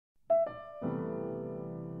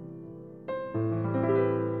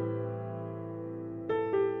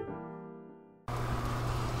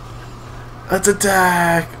Let's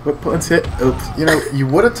attack! What buttons hit? Oops. You know, you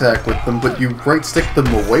would attack with them, but you right stick them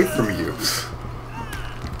away from you.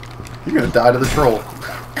 You're gonna die to the troll.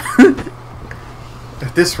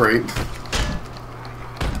 At this rate.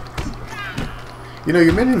 You know,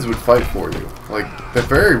 your minions would fight for you. Like, they're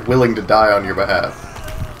very willing to die on your behalf.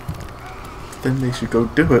 Then they should go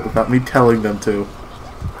do it without me telling them to.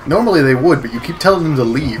 Normally they would, but you keep telling them to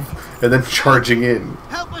leave, and then charging in.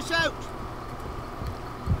 Help us out!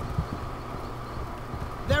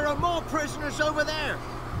 There are more prisoners over there,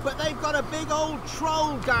 but they've got a big old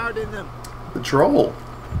troll guarding them. The troll.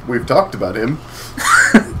 We've talked about him.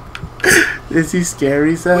 Is he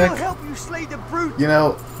scary, Zach? We'll help you slay the brute. You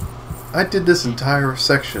know, I did this entire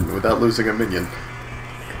section without losing a minion.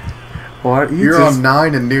 Well, aren't you You're just... on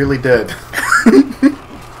 9 and nearly dead.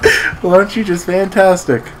 Well, aren't you just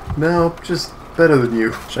fantastic? No, just better than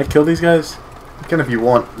you. Should I kill these guys? You can if you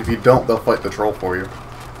want. If you don't, they'll fight the troll for you.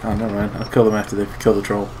 Oh, never mind. I'll kill them after they kill the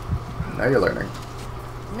troll. Now you're learning.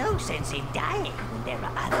 No sense in dying when there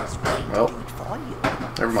are others willing Well, to do it for you.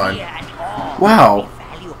 never mind. Fear and awe Wow. will be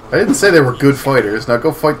valuable. I didn't say they were good fighters. Now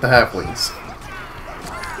go fight the halflings.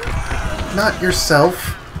 Not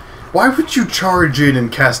yourself. Why would you charge in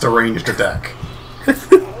and cast a ranged attack?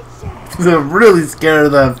 I'm really scared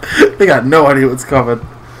of them. They got no idea what's coming.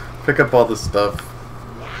 Pick up all this stuff.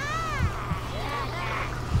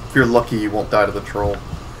 If you're lucky, you won't die to the troll.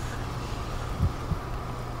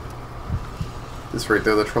 This right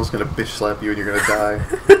there, the troll's gonna bitch slap you and you're gonna die.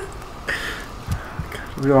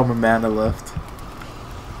 We don't have a mana left.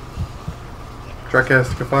 Try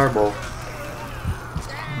casting a fireball.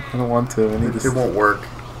 I don't want to. I need It to. won't work.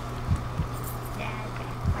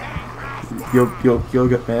 You'll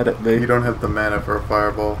get mad at me. You don't have the mana for a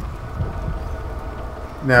fireball.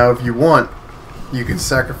 Now, if you want, you can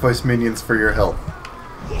sacrifice minions for your health.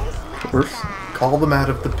 First. Call them out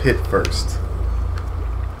of the pit first.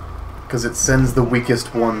 Because it sends the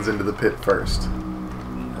weakest ones into the pit first.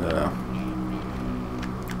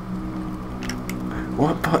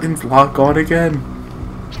 What buttons lock on again?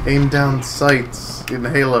 Aim down sights in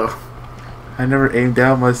Halo. I never aimed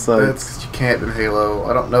down my That's sights. 'cause you can't in Halo.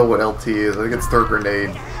 I don't know what LT is. I think it's throw grenade.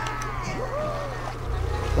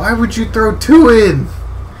 Why would you throw 2 in?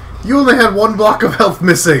 You only had 1 block of health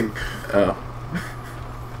missing. Oh.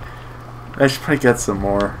 I should probably get some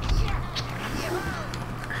more.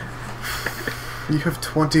 You have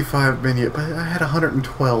 25 minions, but I had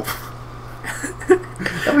 112.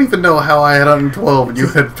 I don't even know how I had 112 and you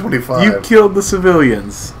had 25. You killed the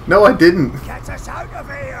civilians. No, I didn't. Get us out of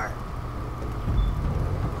here!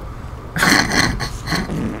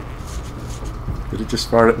 Did it just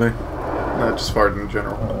fart at me? No, just farted in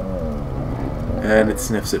general. And it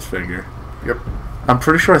sniffs its finger. Yep. I'm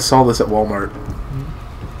pretty sure I saw this at Walmart.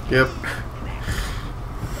 Yep.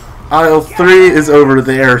 Aisle 3 is over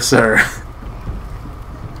there, sir.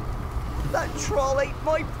 That troll ate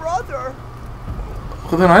my brother!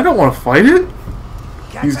 Well, then I don't want to fight it.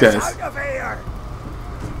 Get These us guys. out of here!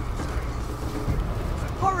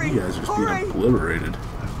 Hurry! You guys are just hurry! being obliterated.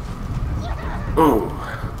 Oh.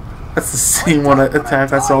 That's the same one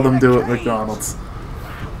attack I saw them do at McDonald's.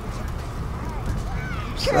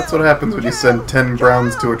 So that's what happens when you send 10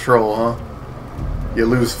 browns to a troll, huh? You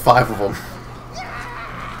lose 5 of them.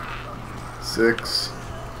 6.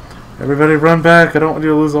 Everybody run back. I don't want you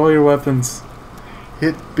to lose all your weapons.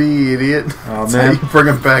 Hit B, idiot. Oh, That's man. how you bring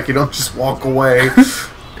them back. You don't just walk away.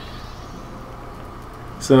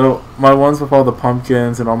 So, my ones with all the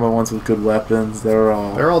pumpkins and all my ones with good weapons, they're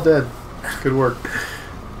all dead. Good work.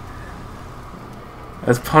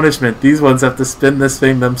 as punishment, these ones have to spin this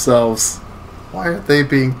thing themselves. Why are they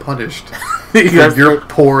being punished? Because For your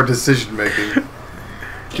poor decision making.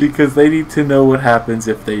 because they need to know what happens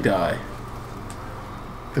if they die.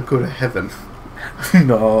 They'll go to heaven.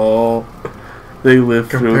 No. They live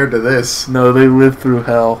Compared through... to this. No, they live through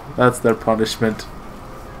hell. That's their punishment.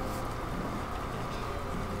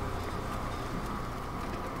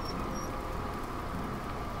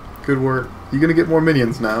 Good work. You gonna get more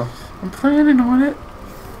minions now. I'm planning on it.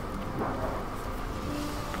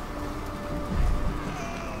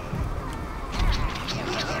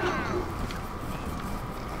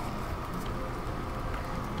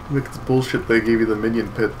 Look, it's bullshit they gave you the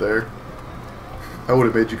minion pit there. I would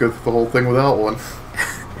have made you go through the whole thing without one.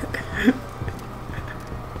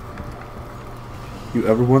 You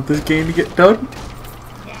ever want this game to get done?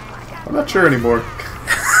 I'm not sure anymore.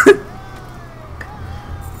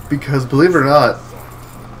 Because, believe it or not,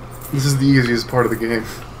 this is the easiest part of the game.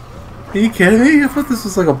 Are you kidding me? I thought this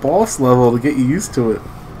was like a boss level to get you used to it.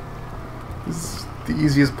 This is the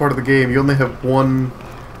easiest part of the game. You only have 1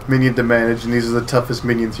 minion to manage, and these are the toughest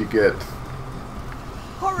minions you get.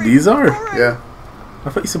 Hurry, These are? hurry. Yeah. I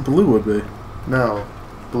thought you said blue would be. No.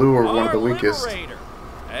 Blue are one of the Our weakest. liberator.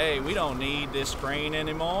 Hey, we don't need this screen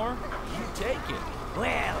anymore. You take it.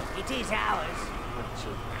 Well, it is ours.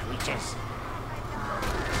 You creatures.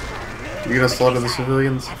 You gonna slaughter the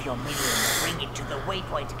civilians? Have your minions bring it to the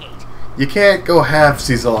waypoint gate. You can't go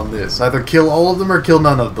halfsies on this. Either kill all of them or kill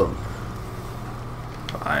none of them.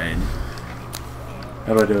 Fine.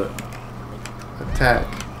 How do I do it? Attack.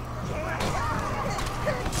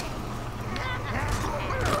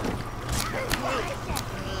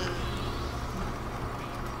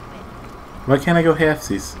 Why can't I go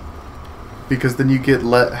halfsies? Because then you get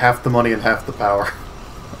half the money and half the power.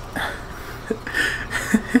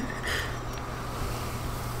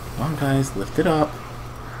 Come on, guys, lift it up.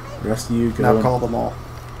 The rest of you go. Now call them all.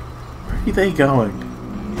 Where are they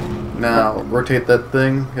going? Now rotate that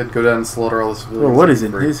thing and go down and slaughter all the civilians. Well, what is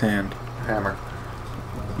in Free. his hand? Hammer.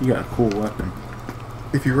 You got a cool weapon.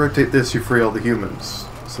 If you rotate this, you free all the humans.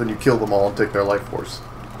 So then you kill them all and take their life force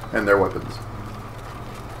and their weapons.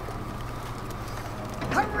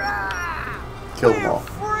 Hurrah! Kill them We're all.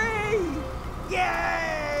 free!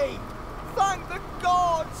 Yay! Thank the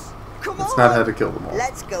gods! Come It's on! not how to kill them all.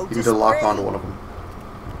 Let's go You to need to lock spring. onto one of them.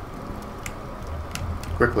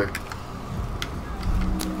 Quickly.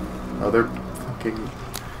 Oh, they're fucking...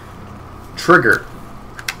 Trigger.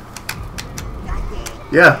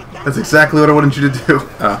 Yeah, that's exactly what I wanted you to do.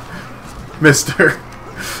 Mister.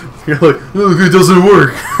 You're like, look, it doesn't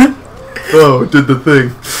work. Oh, it did the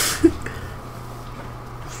thing.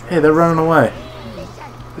 Hey, they're running away.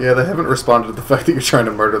 Yeah, they haven't responded to the fact that you're trying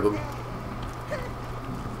to murder them.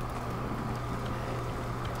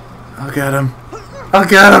 I'll get him. I'll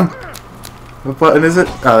get him. What button is it?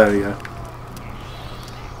 Oh, there you go.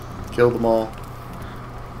 Kill them all.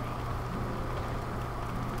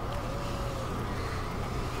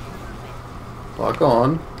 Lock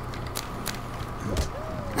on.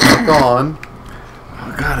 Lock on.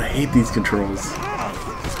 Oh god, I hate these controls.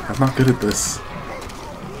 I'm not good at this.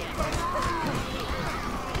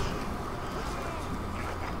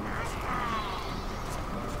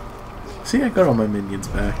 See, I got all my minions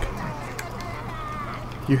back.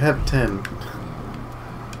 You have 10.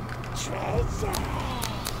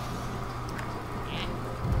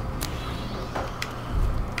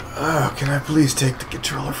 Oh, can I please take the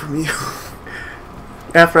controller from you?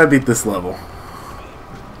 After I beat this level.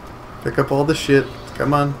 Pick up all the shit.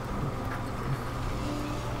 Come on.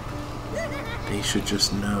 They should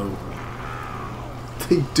just know.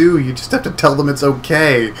 They do. You just have to tell them it's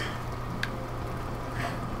okay.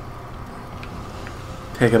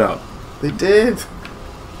 Pick it up. They did.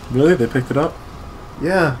 Really? They picked it up?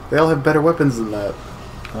 Yeah, they all have better weapons than that.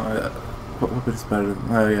 What weapon's better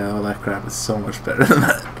than... Oh yeah, all that crap is so much better than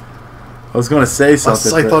that. I was going to say A something,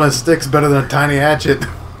 scythe but... on a stick's better than a tiny hatchet. Look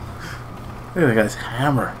at that guy's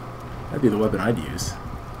hammer. That'd be the weapon I'd use.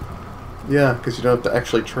 Yeah, because you don't have to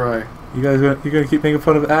actually try. You guys gonna keep making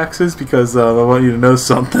fun of axes? Because I want you to know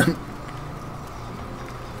something.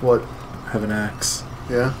 What? I have an axe.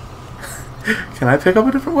 Yeah, Can I pick up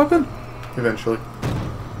a different weapon? eventually.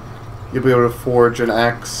 You'll be able to forge an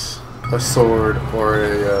axe, a sword, or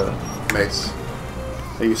a mace.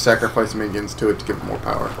 And you sacrifice minions to it to give it more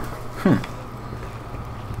power.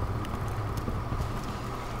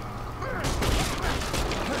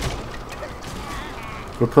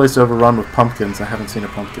 Replace overrun with pumpkins. I haven't seen a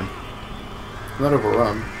pumpkin. Not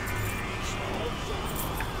overrun.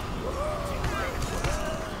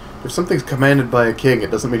 If something's commanded by a king,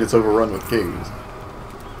 it doesn't mean it's overrun with kings.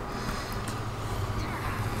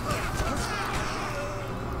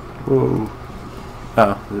 Whoa.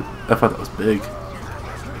 Oh, I thought that was big.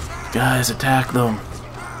 Guys, attack them.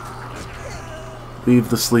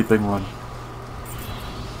 Leave the sleeping one.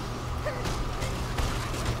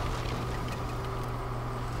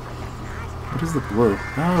 What is the blue?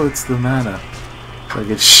 Oh, it's the mana. So I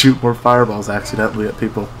can shoot more fireballs accidentally at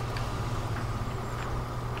people.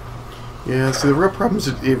 Yeah, see, the real problem is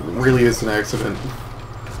it really is an accident.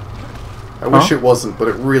 I wish it wasn't, but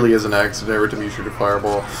it really is an accident every time you shoot a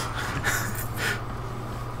fireball.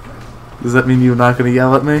 Does that mean you're not going to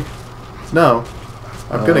yell at me? No.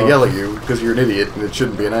 I'm gonna yell at you because you're an idiot and it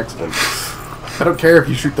shouldn't be an accident. I don't care if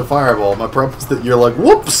you shoot the fireball. My problem is that you're like,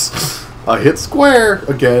 whoops! I hit square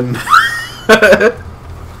again.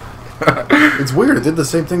 It's weird. It did the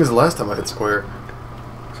same thing as the last time I hit square.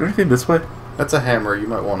 Is there anything this way? That's a hammer. You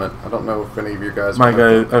might want it. I don't know if any of you guys My want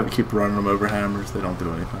guy, it. I keep running them over hammers. They don't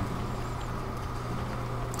do anything.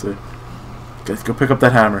 So, guys, go pick up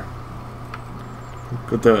that hammer.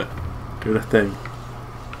 Go do it. Do the thing.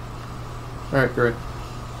 Alright, great.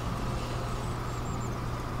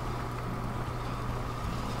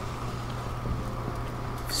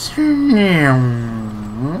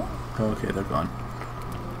 Okay, they're gone.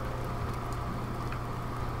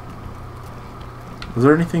 Was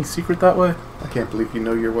there anything secret that way? I can't believe you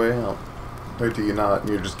know your way out. Or do you not, and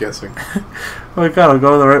you're just guessing? Oh my god, I'm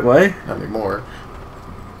going the right way? Not anymore.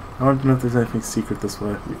 I don't know if there's anything secret this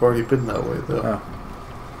way. You've already been that way, though. Oh.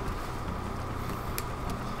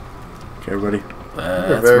 Okay, everybody.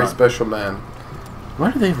 You're a very special man.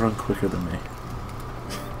 Why do they run quicker than me?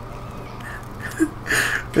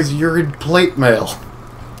 Because you're in plate mail.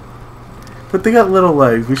 But they got little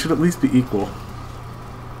legs. We should at least be equal.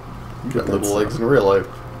 You got little legs in real life.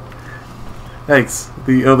 Thanks.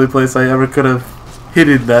 The only place I ever could have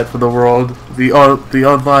hidden that for the world. The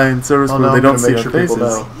online service where they don't see our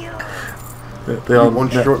faces. They all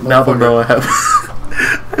now they'll know I have.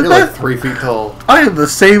 You're like 3 feet tall. I am the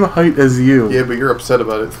same height as you. Yeah, but you're upset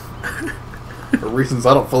about it. For reasons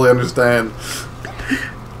I don't fully understand.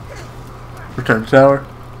 Return to tower.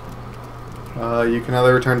 You can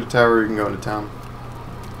either return to tower or you can go into town.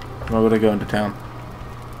 Why would I go into town?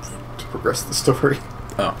 To progress the story.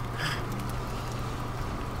 Oh.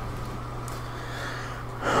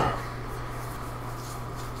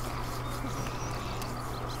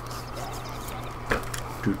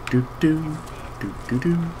 Do do do do do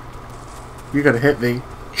do. You're gonna hit me.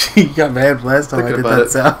 You got mad last time I did that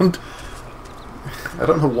sound. I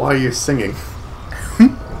don't know why you're singing.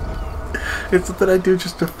 It's something I do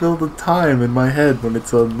just to fill the time in my head when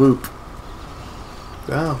it's on loop.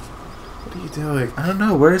 Oh. What are you doing? I don't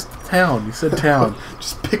know. Where's the town? You said town.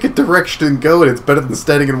 Just pick a direction and go, and it's better than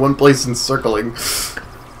standing in one place and circling.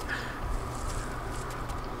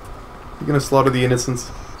 You gonna slaughter the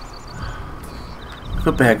innocents? I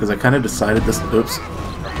feel bad because I kind of decided this. Oops.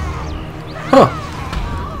 Huh.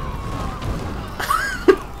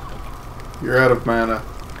 You're out of mana.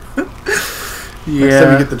 Yeah. Next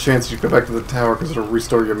time you get the chance, you go back to the tower because it'll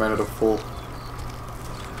restore your mana to full.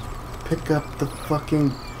 Pick up the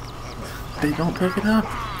fucking... They don't pick it up.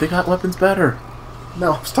 They got weapons better.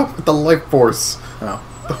 No, I'm talking with the life force. Oh.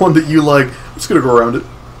 The one that you like. I'm just gonna go around it.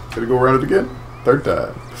 Gonna go around it again. 3rd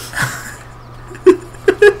time.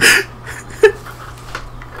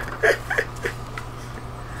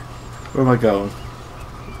 Where am I going?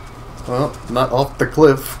 Well, not off the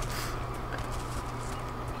cliff.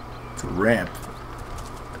 It's a ramp.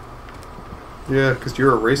 Yeah, because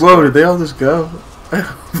you're a race Whoa, car. did they all just go?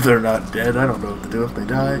 They're not dead. I don't know what to do if they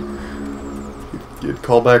die. You'd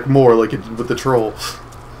call back more like you did with the troll.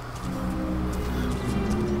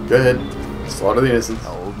 Go ahead. Slaughter the innocents.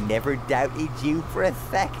 Oh, never doubted you for a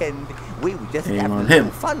second. We were just Aim having on a him.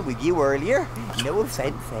 little fun with you earlier. No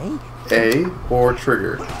offense, eh? A or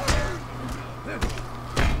trigger.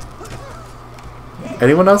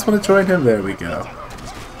 Anyone else want to join him? There we go.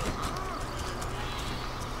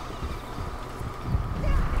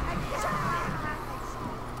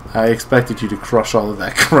 I expected you to crush all of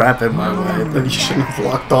that crap in my way. Then you shouldn't have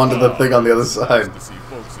locked onto the thing on the other side.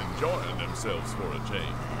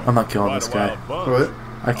 I'm not killing this guy. What?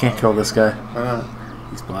 I can't kill this guy. Why not?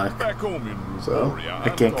 He's black. So? I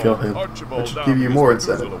can't kill him. That should give you more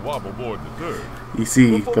incentive. You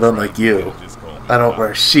see, but unlike you, I don't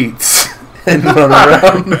wear sheets and run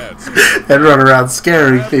around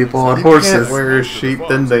scaring people on You horses. can't wear a sheet,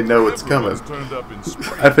 then they know it's coming.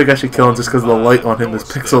 I think I should kill him just because the light on him is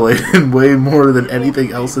pixelated way more than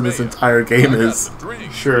anything else in this entire game is.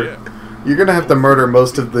 Sure. You're gonna have to murder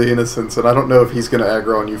most of the innocents, and I don't know if he's gonna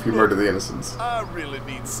aggro on you if you murder the innocents. I really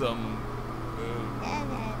need some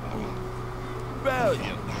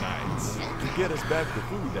valiant knights to get us back the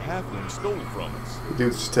food the halfling stole from us. The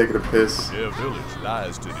dude's just taking a piss. Their village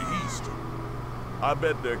lies to the east. I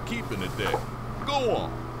bet they're keeping it there. Go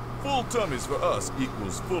on. Full tummies for us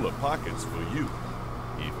equals fuller pockets for you.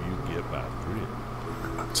 If you get my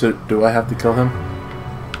drift. So, do I have to kill him?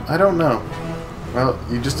 I don't know. Well,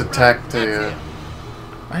 you just attacked a...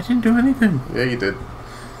 I didn't do anything. Yeah, you did.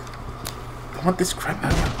 I want this crap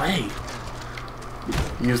out of my way.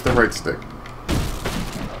 Use the right stick.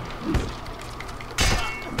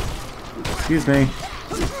 Excuse me.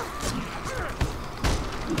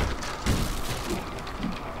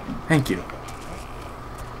 Thank you.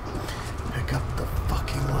 Pick up the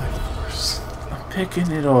fucking life force. I'm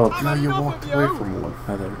picking it up. No, you walked away from one.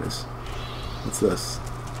 Oh, there it is. What's this?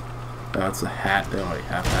 Oh, it's a hat. They already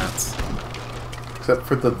have hats. Except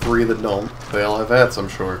for the 3 that don't. They all have hats, I'm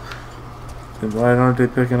sure. Then why aren't they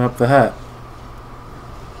picking up the hat?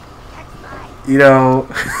 You know,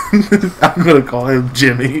 I'm gonna call him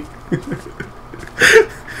Jimmy.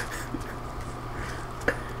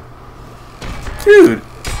 Dude,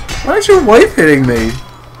 why is your wife hitting me?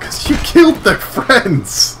 Because you killed their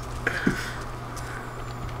friends!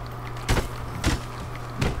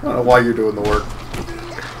 I don't know why you're doing the work.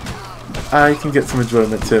 I can get some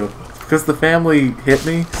enjoyment too. Because the family hit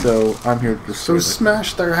me, so I'm here to destroy So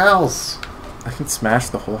smash their house. I can smash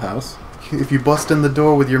the whole house. If you bust in the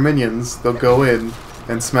door with your minions, they'll go in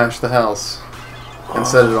and smash the house and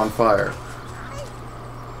set it on fire.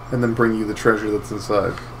 And then bring you the treasure that's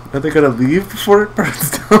inside. Are they gonna leave before it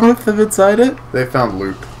burns down with them inside it? They found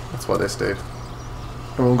loot. That's why they stayed.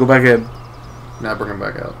 Everyone go back in. Now bring them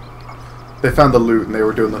back out. They found the loot and they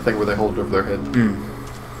were doing the thing where they hold it over their head.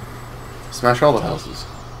 Smash all the houses.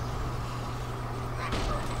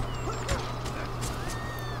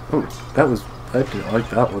 Oh, that was... I didn't like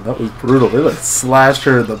that one. That was brutal. They like slashed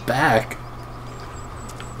her in the back.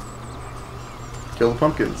 Kill the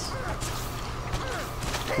pumpkins.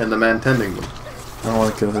 And the man tending them. I don't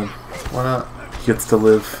want to kill him. Why not? He gets to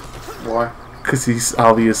live. Why? Because he's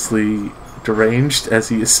obviously deranged as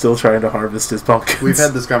he is still trying to harvest his pumpkins. We've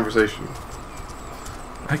had this conversation.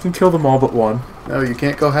 I can kill them all but one. No, you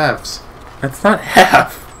can't go halves. That's not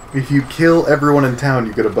half. If you kill everyone in town,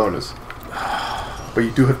 you get a bonus. But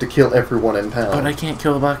you do have to kill everyone in town. But I can't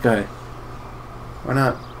kill the black guy. Why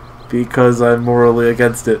not? Because I'm morally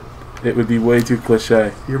against it. It would be way too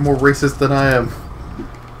cliche. You're more racist than I am.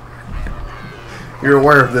 You're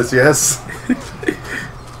aware of this, yes?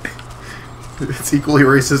 It's equally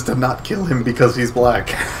racist to not kill him because he's black.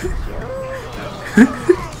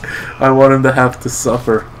 I want him to have to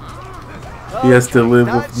suffer. He has to live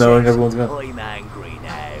with knowing everyone's gone. I'm angry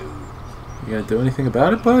now. You gonna do anything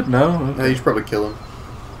about it, bud? No? Okay. No, you should probably kill him.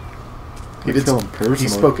 He did kill him personally. He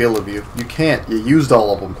spoke ill of you. You can't. You used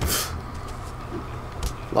all of them.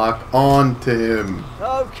 Lock on to him.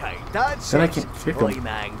 Okay, that's Then it. I can't kick him. I'm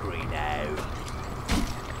angry now.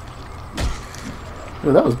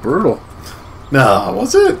 Oh, that was brutal. Nah,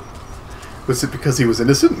 was it? Was it because he was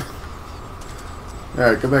innocent?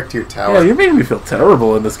 Alright, go back to your tower. Yeah, you're making me feel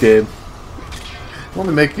terrible in this game. I want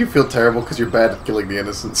to make you feel terrible because you're bad at killing the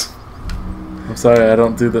innocents. I'm sorry, I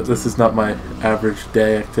don't do that. This is not my average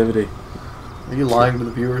day activity. Are you lying to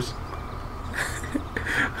the viewers?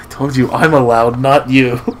 I told you I'm allowed, not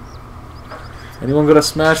you. Anyone gonna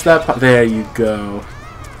smash that There you go.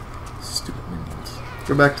 Stupid minions.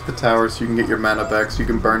 Go back to the tower so you can get your mana back so you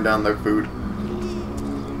can burn down their food.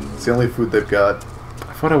 It's the only food they've got.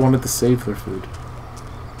 I thought I wanted to save their food.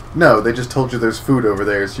 No, they just told you there's food over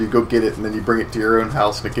there, so you go get it and then you bring it to your own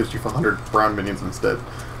house and it gives you 100 brown minions instead.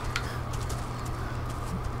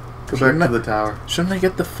 Go back to the tower. Shouldn't I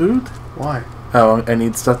get the food? Why? Oh, I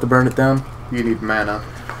need stuff to burn it down? You need mana.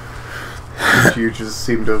 Which you just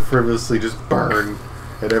seem to frivolously just burn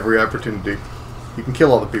at every opportunity. You can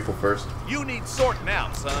kill all the people first. You need sorting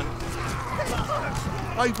out, son.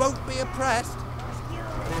 I won't be oppressed.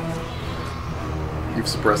 You've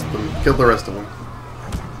suppressed them. Kill the rest of them.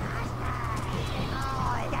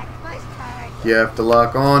 You have to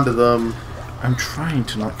lock on to them. I'm trying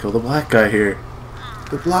to not kill the black guy here.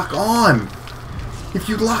 But lock on! If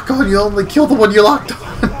you lock on, you only kill the one you locked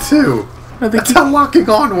on to! That's how locking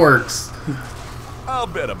on works! I'll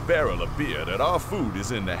bet a barrel of beer that our food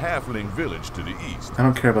is in the halfling village to the east. I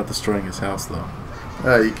don't care about destroying his house, though.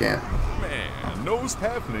 You can't. Man, those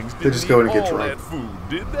halflings They didn't just go in eat and get all drunk. that food,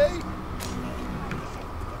 did they?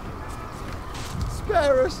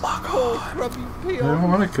 Spare us, poor grubby I peon. don't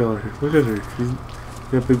want to kill her. Look at her. She's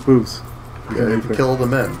got big boobs. You Yeah, can you leave can her. kill the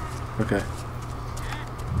men. Okay.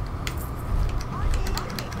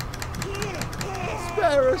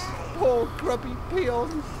 Spare us, poor grubby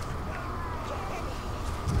peons.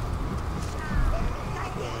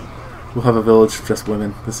 We'll have a village of just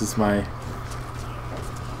women. This is my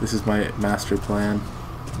master plan.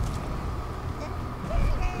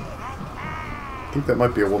 I think that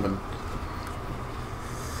might be a woman.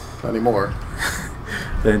 Not anymore.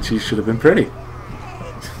 Then she should have been pretty. You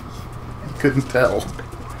couldn't tell.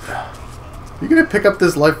 You gonna pick up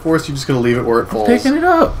this life force? You're just gonna leave it where it falls? Picking it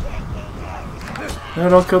up. No,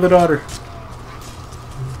 don't kill the daughter.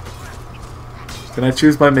 Can I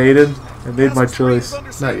choose my maiden? I made my choice.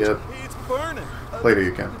 Not yet. It's burning. Later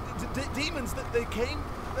you can. Demons, they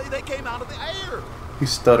came out of the air.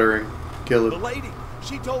 He's stuttering. Kill The him. lady,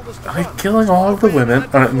 she told us to I'm run. killing all of the women.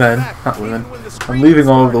 Men, not women. Even when the I'm scream leaving is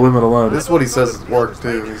all of the loud. women alone. This is what he says at work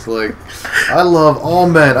too. He's like, I love all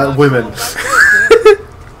men, women.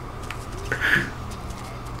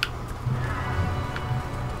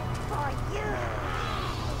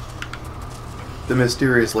 The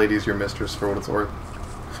mysterious lady is your mistress, for what it's worth.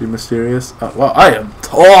 She mysterious? Wow, I am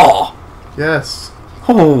tall! Yes.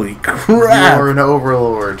 Holy You crap! are an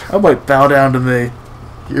overlord. I might bow down to me.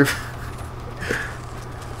 You're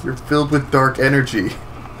filled with dark energy.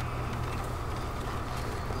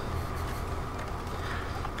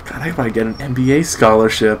 God, I might get an MBA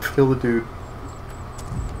scholarship. Kill the dude.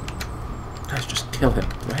 Guys, just kill him.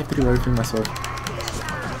 Do I have to do everything myself?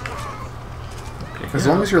 Okay, As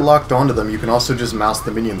long as you're locked onto them, you can also just mouse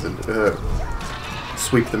the minions into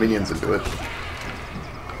sweep the minions into it.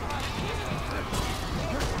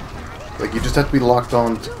 Like, you just have to be locked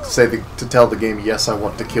on to say to tell the game, yes, I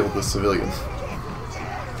want to kill the civilian.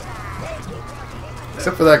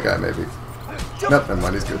 Except for that guy, maybe. Nope, never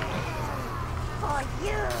mind, he's good.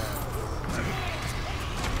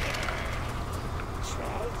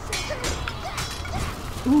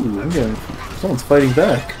 Ooh, I'm getting... Someone's fighting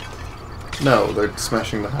back. No, they're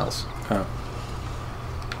smashing the house. Oh.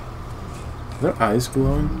 Are their eyes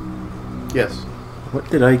glowing? Yes. What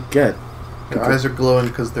did I get? Their eyes are glowing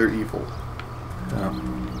because they're evil. Oh.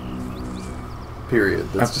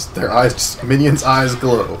 Period. That's just their eyes. Just minions' eyes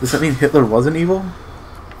glow. Does that mean Hitler wasn't evil?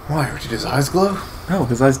 Why? Did his eyes glow? No,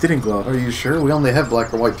 his eyes didn't glow. Are you sure? We only have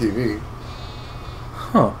black and white TV.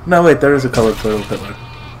 Huh. No, wait, there is a colored photo of Hitler.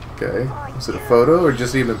 Okay. Is it a photo or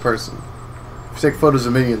just even in person? If you take photos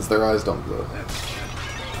of minions, their eyes don't glow.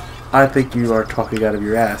 I think you are talking out of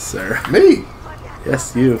your ass, sir. Me?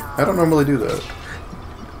 Yes, you. I don't normally do that.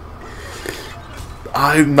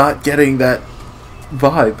 I'm not getting that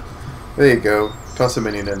vibe. There you go. Toss a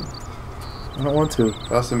minion in. I don't want to.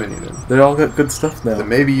 Toss a minion in. They all got good stuff now. Then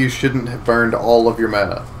maybe you shouldn't have burned all of your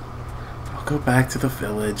mana. I'll go back to the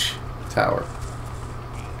village. Tower.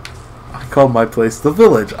 I call my place the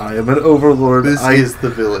village. I am an overlord. This is the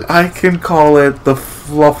village. I can call it the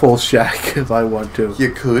Fluffle Shack if I want to.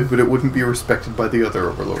 You could, but it wouldn't be respected by the other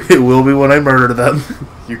overlords. It will be when I murder them.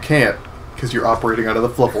 You can't, because you're operating out of the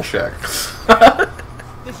Fluffle Shack.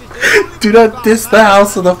 Do not diss the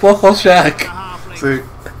house of the Fluffle Shack. See?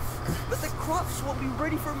 But the crops won't be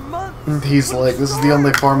ready for months. He's like, this is the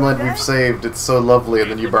only farmland we've saved. It's so lovely,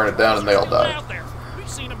 and then you burn it down and they all die.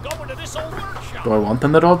 Do I want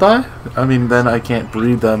them to all die? I mean, then I can't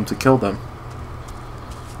breed them to kill them.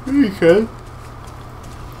 You could.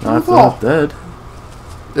 Not if they're not dead.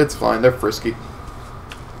 It's fine, they're frisky.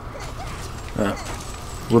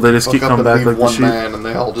 Will they just keep coming back like the one sheep? man and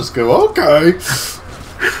they all just go, okay.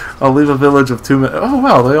 I'll leave a village of 2 men. Oh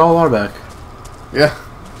wow, they all are back. Yeah,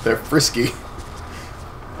 they're frisky.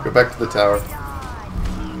 Go back to the tower.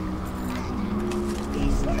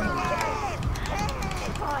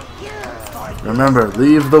 Remember,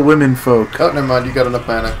 leave the women folk. Oh, never mind, you got enough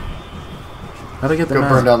mana. How'd I get the Go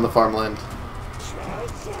mana? burn down the farmland.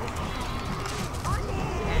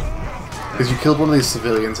 Because you killed one of these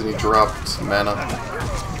civilians and he dropped mana.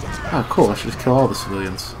 Oh, cool. I should just kill all the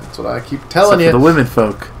civilians. That's what I keep telling you. Except for the women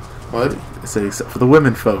folk. What? I say except for the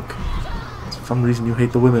women folk. For some reason you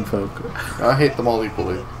hate the women folk. I hate them all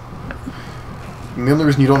equally. And the only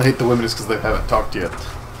reason you don't hate the women is because they haven't talked yet.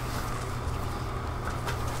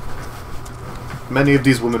 Many of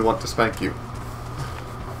these women want to spank you.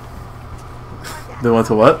 They want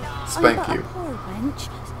to what? Spank you. Poor wench.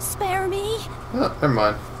 Spare me. Oh, never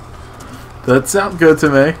mind. That sounds good to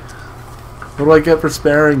me. What do I get for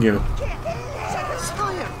sparing you?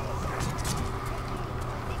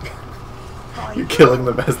 You're killing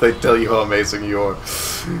them as they tell you how amazing you are.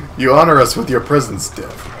 You honor us with your presence,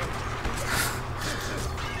 Death.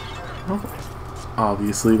 Oh,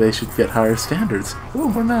 obviously, they should get higher standards. Ooh,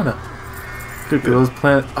 more mana. Good girls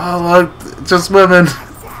plant. Oh, look, just women.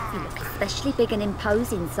 You look especially big and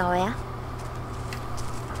imposing, sire.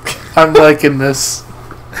 I'm liking this.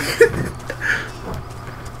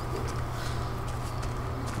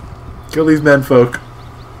 Kill these men folk.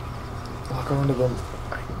 Lock onto them.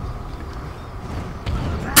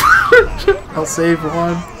 I'll save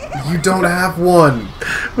one. You don't have one.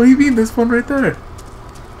 What do you mean? There's one right there.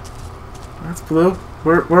 That's blue.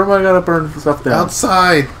 Where am I gonna burn stuff down?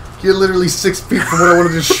 Outside. You're literally 6 feet from what I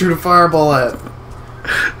wanted to shoot a fireball at.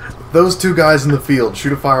 Those two guys in the field.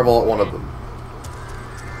 Shoot a fireball at one of them.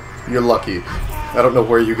 You're lucky. I don't know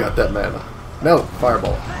where you got that mana. No,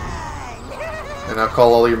 fireball. And I'll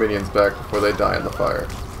call all your minions back before they die in the fire.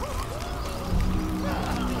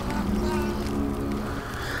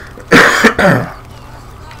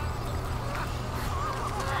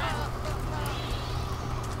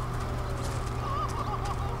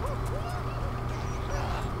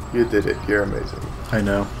 You did it. You're amazing. I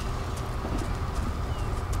know.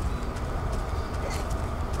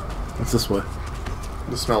 What's this way?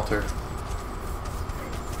 The smelter.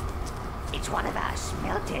 It's one of our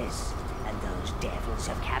smelters, and those devils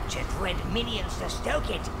have captured red minions to stoke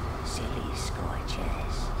it. Silly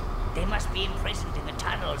scorchers. They must be imprisoned in the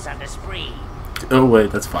tunnels under Spree. Oh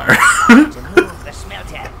wait, that's fire. To move the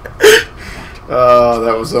smelter. Oh,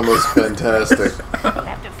 that was almost fantastic. We'll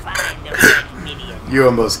have to find the red minions. You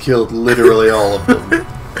almost killed literally all of them.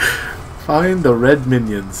 Find the red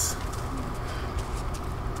minions.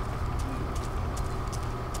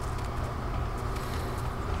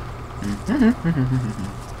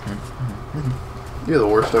 You're the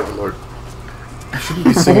worst Overlord. You shouldn't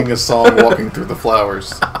be singing a song walking through the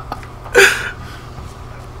flowers.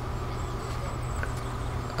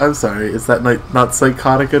 I'm sorry, is that not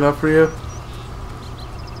psychotic enough for you?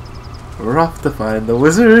 We're off to find the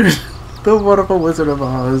wizard, the wonderful Wizard of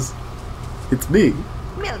Oz. It's me.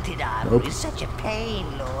 Melted armor is such a pain,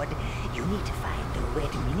 Lord. You need to find the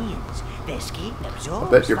red minions. Their skin absorbs.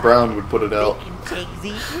 I bet your brown would put it out. They can take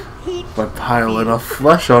the heat. By pile enough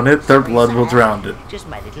flesh on it, their blood will drown it. Just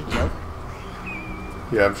my little joke.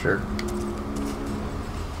 Yeah, I'm sure.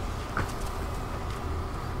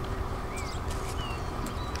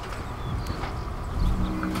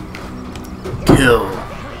 Kill.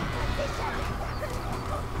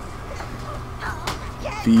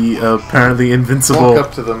 The apparently invincible. Walk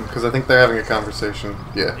up to them because I think they're having a conversation.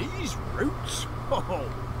 Yeah. These roots? Oh,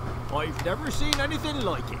 I've never seen anything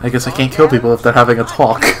like it. I guess I can't kill people if they're having a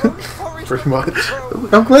talk. Pretty much.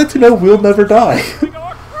 I'm glad to know we'll never die.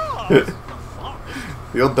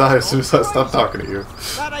 You'll die as soon as I stop talking to you.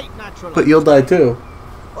 That ain't natural. But you'll die too.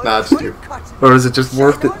 Nah, it's you. Or is it just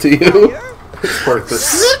worth it to you? It's worth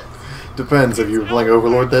it. Depends if you were playing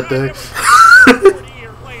Overlord that day.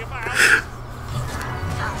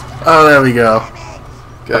 Oh, there we go.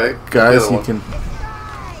 Okay. Guys, you can...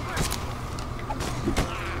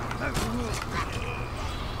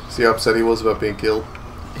 See how upset he was about being killed?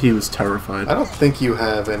 He was terrified. I don't think you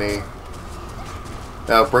have any...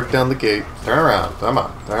 Now, break down the gate. Turn around. Come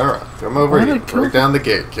on. Turn around. Come over here. Break down the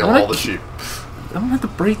gate. Kill all the sheep. I don't have to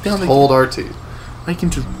break down the gate. Hold RT. I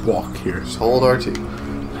can just walk here. Just hold RT.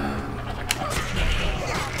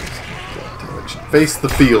 Face the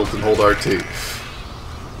field and hold RT.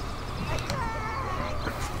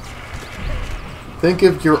 Think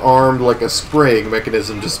of your arm like a spraying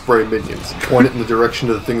mechanism to spray minions. Point it in the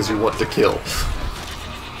direction of the things you want to kill.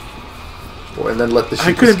 And then let the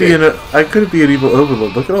sheep escape. I couldn't be an evil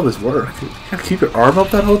Overlord. Look at all this work. You gotta keep your arm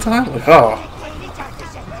up that whole time? Like, oh.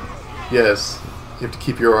 Yes. You have to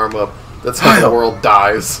keep your arm up. That's how the world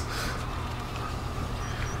dies.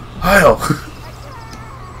 Heil!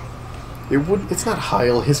 It's not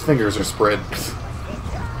Heil. His fingers are spread.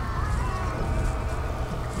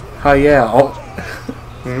 Heil.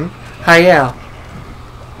 Hmm? Heil.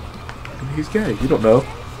 He's gay. You don't know.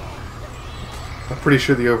 I'm pretty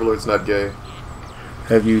sure the Overlord's not gay.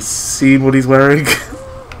 Have you seen what he's wearing?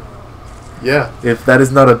 Yeah. If that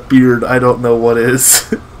is not a beard, I don't know what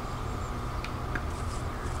is.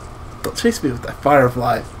 Don't chase me with that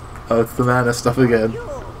firefly. Oh, it's the mana stuff again.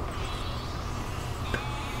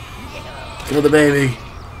 Kill the baby.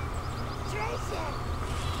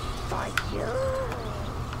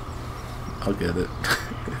 I'll get it.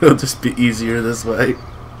 It'll just be easier this way.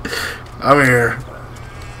 I'm here.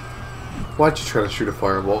 Why'd you try to shoot a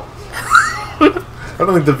fireball? I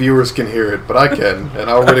don't think the viewers can hear it, but I can, and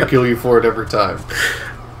I'll ridicule you for it every time.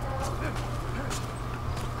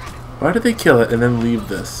 Why did they kill it and then leave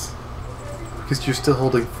this? Because you're still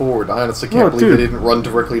holding forward. I honestly can't believe they didn't run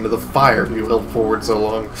directly into the fire if you held forward so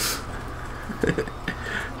long.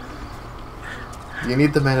 You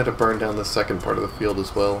need the mana to burn down the second part of the field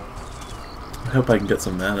as well. I hope I can get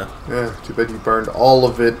some mana. Yeah, too bad you burned all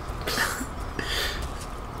of it.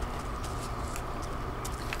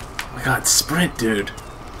 Oh my god, sprint, dude.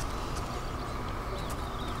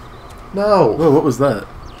 No. Whoa, what was that?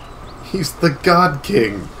 He's the God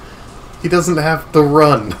King. He doesn't have to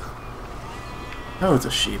run. Oh, it's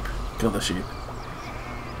a sheep. Kill the sheep.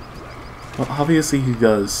 Well, obviously he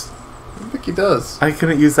does. I think he does. I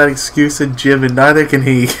couldn't use that excuse in gym, and neither can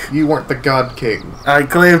he. You weren't the God King. I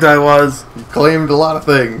claimed I was. You claimed a lot of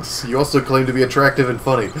things. You also claimed to be attractive and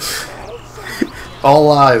funny. All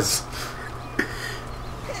lies.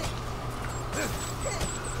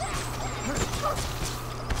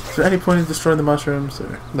 Is there any point in destroying the mushrooms?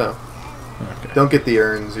 Or? No. Okay. Don't get the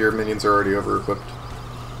urns. Your minions are already over-equipped.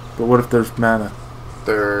 But what if there's mana?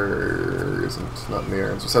 There isn't. Not in the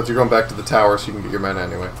urns. Besides, you're going back to the tower so you can get your mana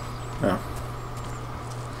anyway. Oh.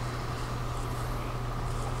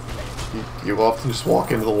 You often just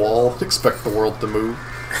walk into the wall and expect the world to move.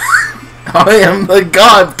 I am the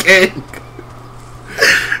God King!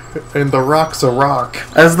 And the rock's a rock.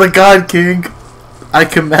 As the God King, I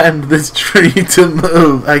command this tree to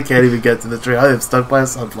move. I can't even get to the tree. I am stuck by a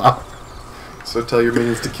sunflower. So tell your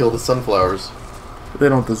minions to kill the sunflowers. They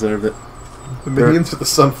don't deserve it. The minions with the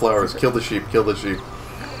sunflowers. Kill the sheep. Kill the sheep.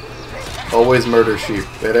 Always murder sheep.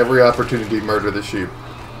 At every opportunity, murder the sheep.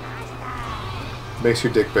 Makes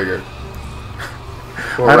your dick bigger.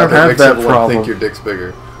 Or I don't rather, have makes that everyone problem. think your dick's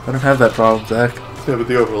bigger. I don't have that problem, Zach. Yeah, but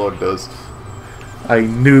the Overlord does. I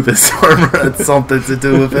knew this armor had something to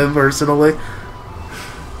do with him personally.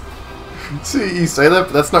 See, you say that,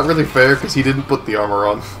 but that's not really fair because he didn't put the armor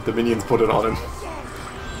on. The minions put it on him.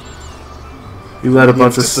 You let a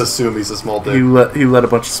bunch of just assume he's a small dick. he let a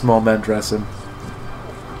bunch of small men dress him.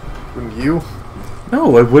 Wouldn't you?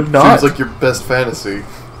 No, I would not. Seems like your best fantasy.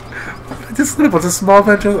 I just let a bunch of small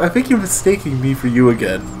men dress. I think you're mistaking me for you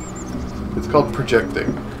again. It's called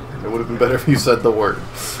projecting. It would have been better if you said the word.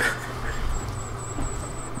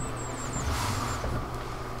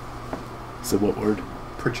 So what word?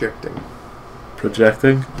 Projecting.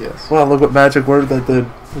 Projecting? Yes. Wow, look what magic word that did.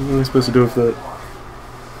 What are we supposed to do with it?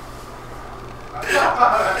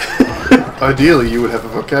 Ideally, you would have a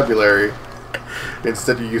vocabulary.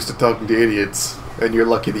 Instead, you're used to talking to idiots, and you're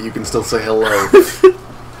lucky that you can still say hello.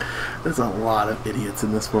 There's a lot of idiots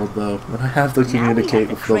in this world, though, and I have to communicate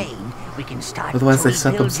with them. Otherwise, they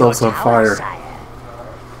set themselves on fire.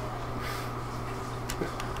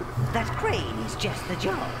 That crane is just the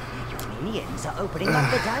job. Your minions are opening up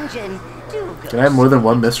the dungeon. Can I have more than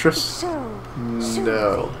one mistress?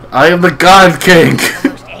 No. I am the God King!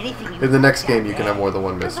 In the next game, you can have more than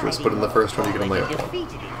one mistress, but in the first one, you can only have one.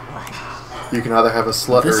 You can either have a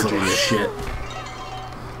slut or a genius. Shit.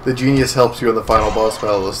 The genius helps you in the final boss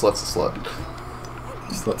battle. The slut's a slut.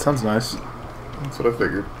 Slut sounds nice. That's what I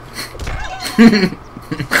figured.